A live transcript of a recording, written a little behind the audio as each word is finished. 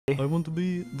I want to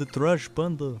be the trash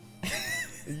panda.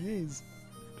 Yes.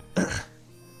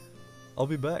 I'll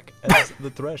be back as the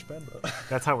trash panda.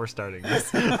 That's how we're starting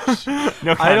this. No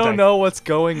context. I don't know what's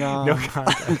going on. No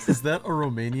context. Is that a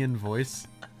Romanian voice?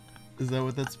 Is that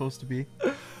what that's supposed to be?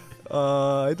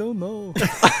 I don't know.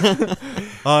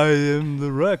 I am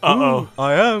the raccoon. Uh-oh.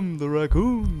 I am the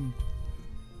raccoon.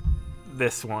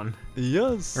 This one.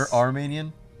 Yes. Or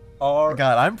Armenian? Ar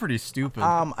God, I'm pretty stupid.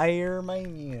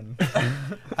 Armenian.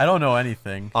 I don't know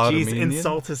anything. Jeez, Armenian?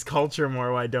 insult his culture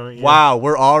more, why don't you? Wow,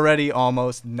 we're already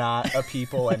almost not a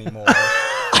people anymore.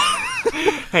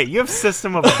 Hey, you have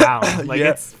System of a Down. Like,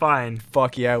 Yeah. it's fine.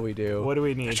 Fuck yeah, we do. What do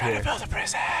we need here? build a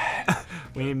prison.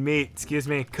 We need meat. Excuse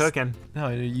me. Cooking. No,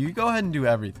 you go ahead and do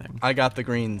everything. I got the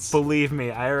greens. Believe me,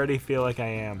 I already feel like I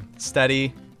am.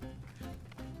 Steady.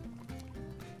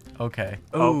 Okay.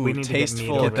 Oh, Ooh, we need to get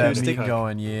tasteful meat Get that acoustic meat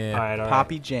going, yeah. All right, all right.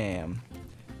 poppy jam.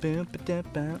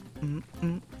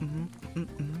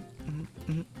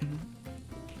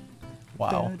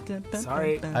 Wow.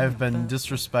 Sorry. I've been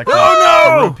disrespected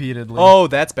Oh, no! repeatedly. Oh,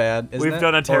 that's bad. Isn't We've it?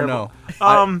 done a Or terrible. no?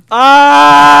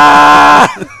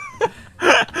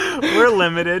 We're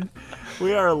limited.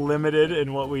 We are limited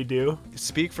in what we do.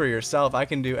 Speak for yourself. I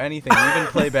can do anything, even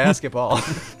play basketball.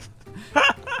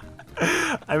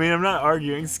 I mean, I'm not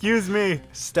arguing. Excuse me.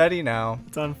 Steady now.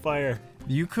 It's on fire.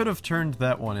 You could have turned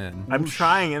that one in. I'm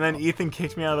trying, and then Ethan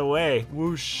kicked me out of the way.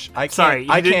 Whoosh. I can't, Sorry,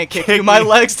 you I didn't can't kick kick you. My me.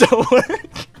 legs don't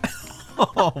work.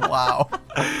 Oh, wow.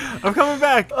 I'm coming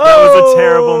back. That was a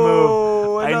terrible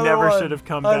move. I Another never one. should have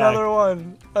come back. Another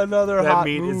one. Another That hot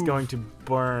meat is move. going to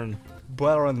burn.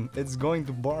 burn. It's going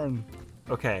to burn.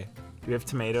 Okay. Do we have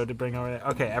tomato to bring over there?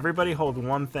 Okay, everybody hold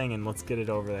one thing and let's get it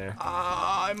over there.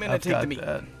 I'm gonna I've take got the meat.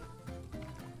 that.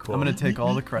 Cool. I'm gonna take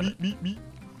all the credit.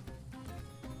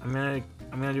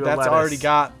 I'm gonna do a That's lettuce. already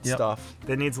got Yep. stuff.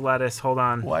 That needs lettuce. Hold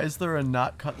on. Why is there a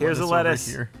not cut Here's a lettuce.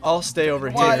 over here? I'll stay over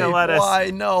Why? the here. lettuce.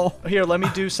 Why? No. Here, let me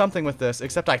do something with this.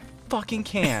 Except I fucking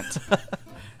can't.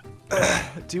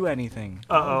 Do anything.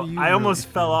 Uh-oh. do you I almost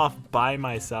really fell off by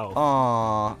myself.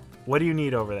 Aw, What do you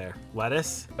need over there?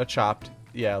 Lettuce? a chopped.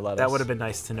 Yeah, lettuce. That would have been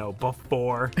nice to know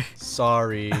before.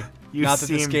 Sorry. You Not that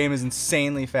this seem- game is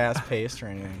insanely fast paced or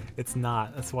anything. It's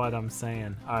not. That's what I'm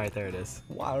saying. All right, there it is.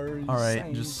 Why are you All right,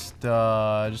 saying-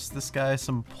 just this guy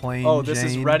some plain. Oh, this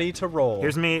is Jane. ready to roll.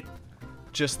 Here's meat.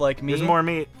 Just like me. Here's more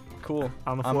meat. Cool.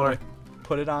 on the I'm floor. gonna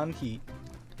put it on heat.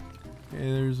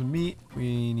 Okay, there's a meat.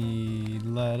 We need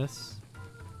lettuce.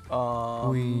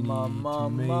 We need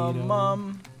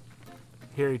tomato.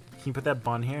 Here, can you put that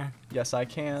bun here? Yes, I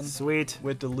can. Sweet.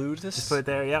 With the Just put it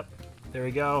there. Yep. There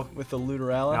we go. with the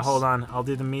Luderalis. Now hold on. I'll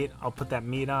do the meat. I'll put that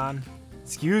meat on.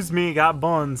 Excuse me. Got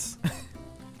buns.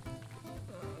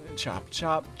 Chop,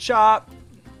 chop, chop.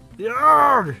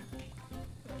 Yarg!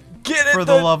 Get it For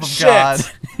the love of shit. God.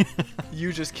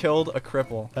 You just killed a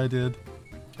cripple. I did.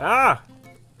 Ah!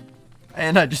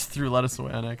 And I just threw lettuce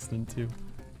away on accident too.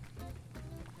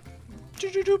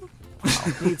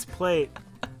 Meat's plate.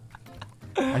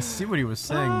 I see what he was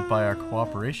saying by our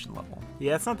cooperation level.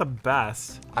 Yeah, it's not the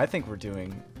best. I think we're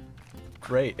doing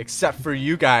great, except for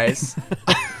you guys.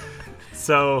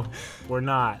 So, we're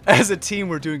not. As a team,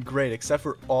 we're doing great, except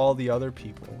for all the other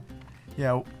people.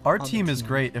 Yeah, our the team is team.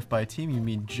 great. If by team you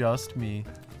mean just me.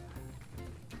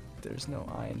 There's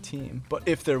no I in team. But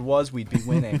if there was, we'd be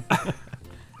winning.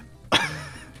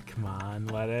 Come on,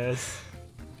 lettuce.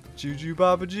 Juju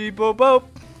Baba G Bo Bo.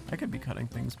 I could be cutting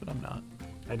things, but I'm not.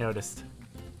 I noticed.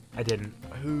 I didn't.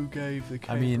 Who gave the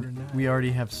caper I mean, now? we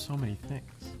already have so many things.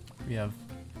 We have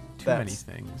too many That's-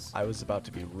 things. I was about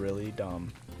to be really dumb.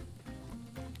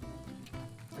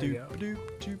 There you go.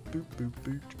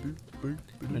 I'm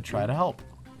gonna try to help.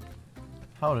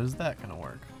 How is that gonna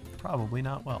work? Probably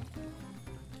not well.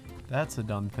 That's a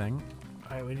done thing.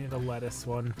 Alright, we need a lettuce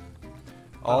one.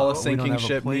 All a we don't sinking have a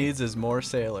ship plate. needs is more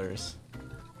sailors.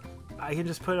 I can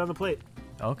just put it on the plate.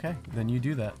 Okay, then you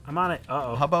do that. I'm on it.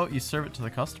 Uh-oh. How about you serve it to the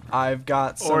customer? I've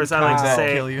got some Or as I like to That'll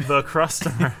say, kill you. the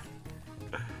customer.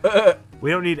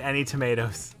 We don't need any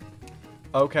tomatoes.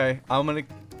 Okay, I'm gonna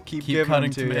keep Keep giving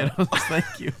cutting them to tomatoes.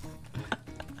 Thank you.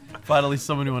 Finally,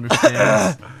 someone who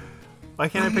understands. Why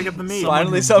can't I pick up the meat? you.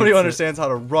 Finally, who somebody who gets it. understands how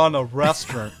to run a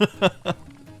restaurant.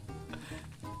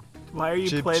 Why are you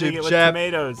Chip, plating chip, it with chap.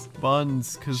 tomatoes?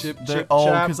 Buns, because Chip, they're chip, oh,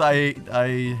 chap. because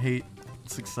I hate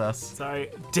success. Sorry.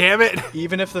 Damn it!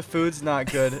 Even if the food's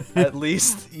not good, at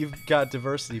least you've got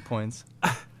diversity points.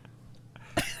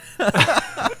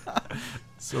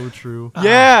 So true.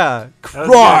 Yeah, That was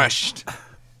crushed.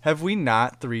 Have we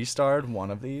not 3-starred one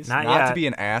of these? Not to yet. be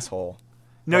an asshole.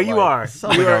 No, But, you like, are.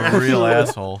 Sounds like a real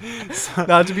asshole.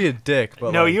 Not to be a dick,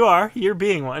 but No, like, you are. You're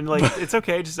being one. Like, it's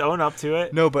okay. Just own up to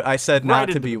it. No, but I said Right not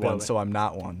to into be the one, building. so I'm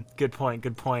not one. Good point.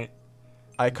 Good point.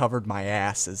 I covered my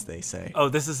ass, as they say. Oh,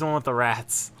 this is the one with the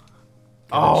rats.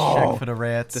 Check for the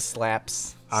rats. The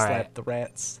slaps. All Slap right. the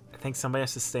rats. I think somebody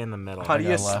has to stay in the middle. How do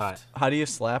you got Cut. How do you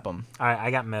slap them? All right,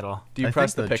 I got middle. Do you I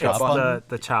press think the the pickup chop button?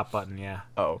 The chop button, yeah.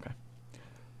 Oh, okay.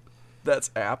 That's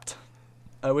apt.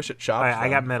 I wish it chopped. All right, I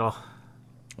got them. middle.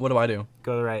 What do I do?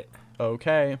 Go to the right.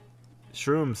 Okay.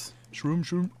 Shrooms.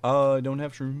 Shroom. I don't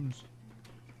have shrooms.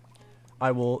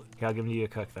 I will. Yeah, I'll give them to you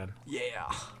to cook then.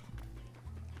 Yeah.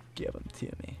 Give them to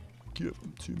me. Give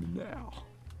them to me now.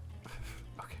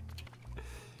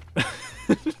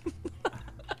 Okay.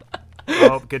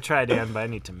 Oh, good try, Dan, but I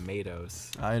need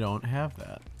tomatoes. I don't have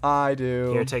that. I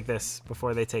do. Here, take this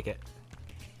before they take it.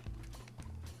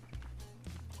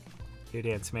 Here,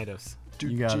 Dan, tomatoes.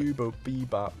 You got it.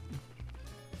 Bebop.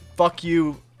 Fuck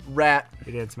you, rat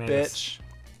Here, Dan, tomatoes. bitch.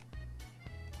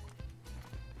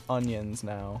 Onions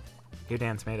now. Here,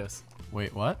 Dan, tomatoes.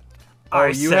 Wait, what? I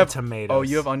you said have tomatoes. Oh,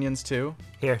 you have onions too?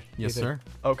 Here. Yes, here, sir.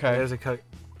 Okay. There's a cut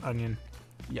onion.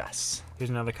 Yes. Here's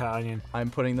another cut onion. I'm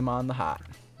putting them on the hot.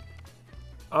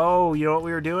 Oh, you know what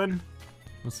we were doing?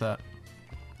 What's that?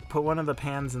 Put one of the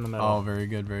pans in the middle. Oh, very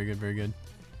good, very good, very good.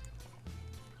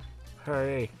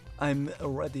 Hurry. I'm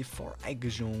ready for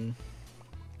action.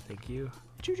 Thank you.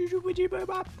 Here's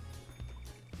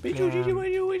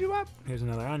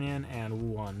another onion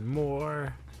and one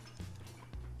more.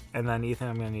 And then, Ethan,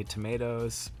 I'm going to need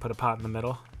tomatoes. Put a pot in the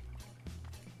middle.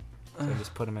 So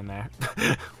just put them in there.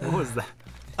 What was that?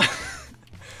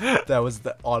 That was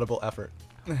the audible effort.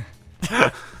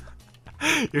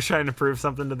 You're trying to prove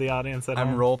something to the audience at I'm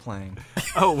home? role playing.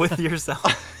 Oh, with yourself.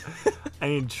 I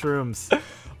need shrooms.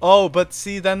 Oh, but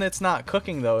see, then it's not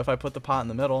cooking though if I put the pot in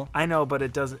the middle. I know, but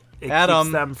it doesn't. It Adam,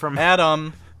 keeps them from.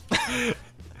 Adam,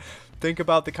 think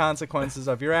about the consequences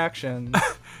of your actions.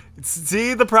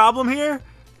 See the problem here?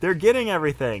 They're getting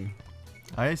everything.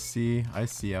 I see. I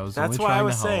was That's only why trying I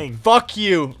was to help. saying. Fuck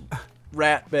you,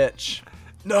 rat bitch.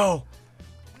 No.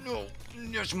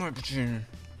 Yes, my opportunity.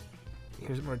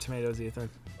 Here's more tomatoes, Ethan.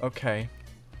 Okay.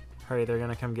 Hurry, they're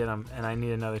gonna come get them, and I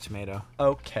need another tomato,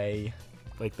 Okay.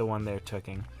 like the one they're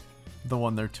cooking. The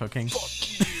one they're cooking.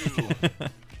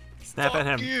 Snap at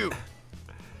him. You.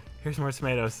 Here's more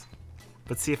tomatoes.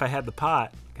 But see if I had the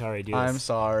pot. Could already do this. I'm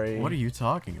sorry. What are you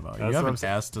talking about? That's You what I'm haven't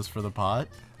saying. asked us for the pot,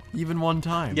 even one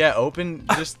time. Yeah, open.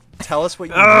 Just tell us what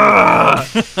you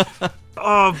Ugh!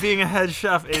 Oh, being a head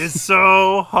chef is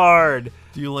so hard.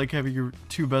 Do you like having your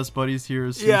two best buddies here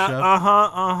as sous Yeah,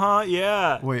 chef?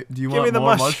 yeah. Wait, do you Give me want the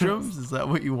more mushrooms. mushrooms? Is that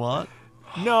what you want?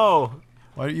 No,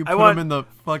 Why don't you I put want- them in the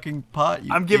fucking pot?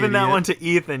 You I'm giving that idiot? one to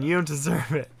Ethan. You don't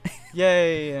deserve it.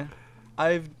 Yay.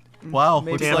 I've. Wow,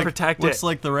 Maybe looks Dan, like protect looks it.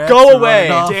 like the rats Go are away,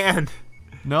 running off. Dan,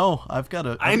 No, I've got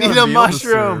to. I need a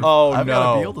mushroom. Oh, I've got to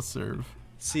no. be able to serve.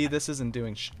 See, this isn't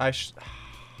doing.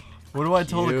 What do I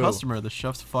tell the You. customer? The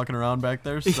chef's fucking around back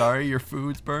there. Sorry, your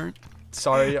food's burnt.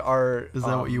 Sorry, our. Is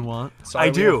that what you want? Sorry, I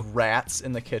we do. have rats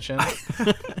in the kitchen.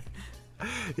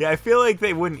 yeah, I feel like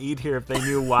they wouldn't eat here if they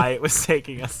knew why it was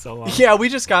taking us so long. Yeah, we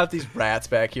just got these rats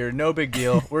back here. No big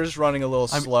deal. We're just running a little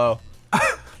slow.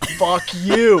 Fuck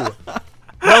you.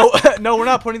 No, no, we're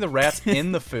not putting the rats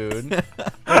in the food.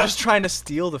 We're just trying to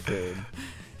steal the food.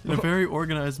 In a very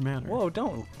organized manner. Whoa,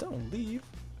 don't leave.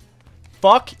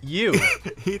 Fuck you.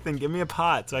 Ethan, give me a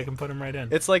pot so I can put them right in.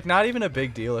 It's like not even a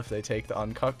big deal if they take the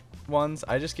uncooked ones.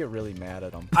 I just get really mad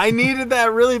at them. I needed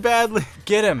that really badly.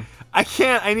 Get him. I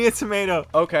can't. I need a tomato.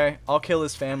 Okay, I'll kill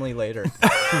his family later.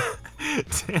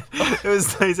 It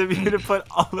was nice of you to put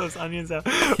all those onions out,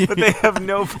 but they have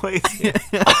no place here.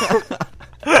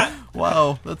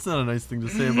 Wow, that's not a nice thing to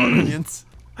say about onions.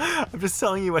 I'm just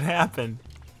telling you what happened.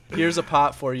 Here's a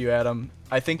pot for you, Adam.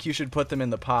 I think you should put them in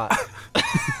the pot.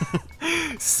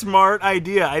 Smart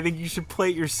idea. I think you should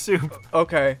plate your soup.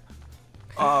 Okay.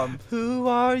 Who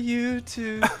are you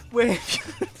to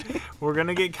wave? We're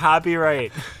gonna get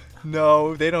copyright.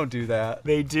 No, they don't do that.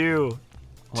 They do.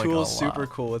 Like Tool's a super lot.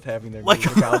 cool with having their Like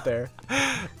music a out there.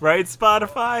 Right,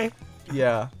 Spotify?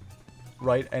 Yeah.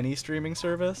 Right, any streaming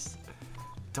service.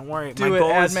 Don't worry. Do My it,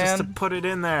 goal ad is just to man. put it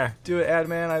in there. Do it, ad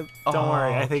man. Don't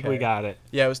worry. I think we okay. got it.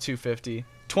 Yeah, it was 250.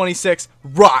 26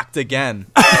 rocked again.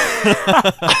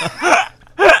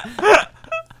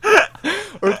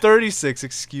 Or 36,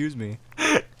 excuse me.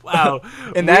 Wow.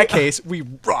 In that case, we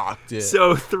rocked it.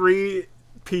 So 3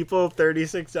 people,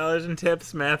 $36 in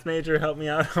tips. Math major, help me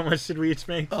out. How much should we each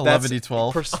make?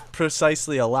 11d12.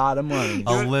 Precisely a lot of money.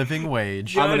 A living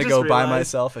wage. Yeah. I'm I gonna just go buy realized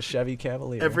myself a Chevy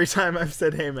Cavalier. Every time I've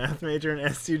said, hey, math major, and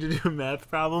asked you to do a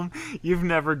math problem, you've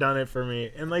never done it for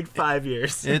me in like 5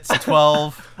 years. It's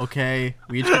 12. Okay,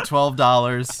 we each get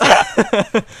 $12.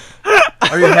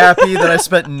 Are you happy that I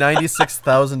spent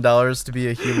 $96,000 to be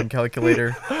a human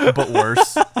calculator, but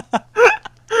worse?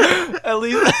 At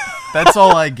least, That's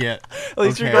all I get. at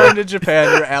least you're going to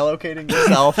Japan. You're allocating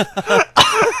yourself.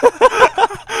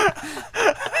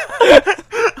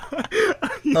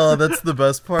 Oh, that's the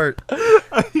best part.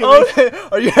 Okay.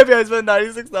 Are you happy I spent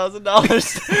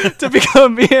 $96,000 to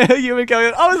become be a human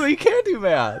calculator? Oh, so you can't do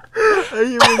math. A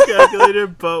human calculator,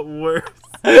 but worse.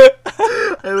 I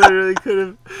literally could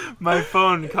have. My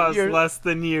phone cost less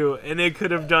than you, and it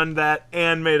could have done that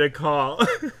and made a call.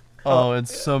 Oh, and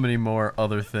so many more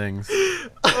other things.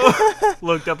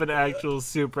 Looked up an actual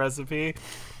soup recipe.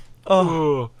 Oh,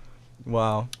 Ooh.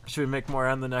 wow. Should we make more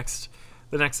on the next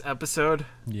episode?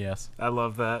 Yes. I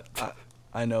love that.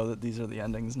 I know that these are the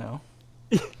endings now.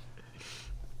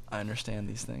 I understand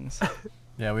these things.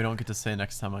 Yeah, we don't get to say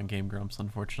next time on Game Grumps,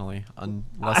 unfortunately,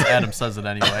 unless Adam says it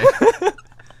anyway.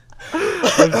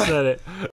 I've said it.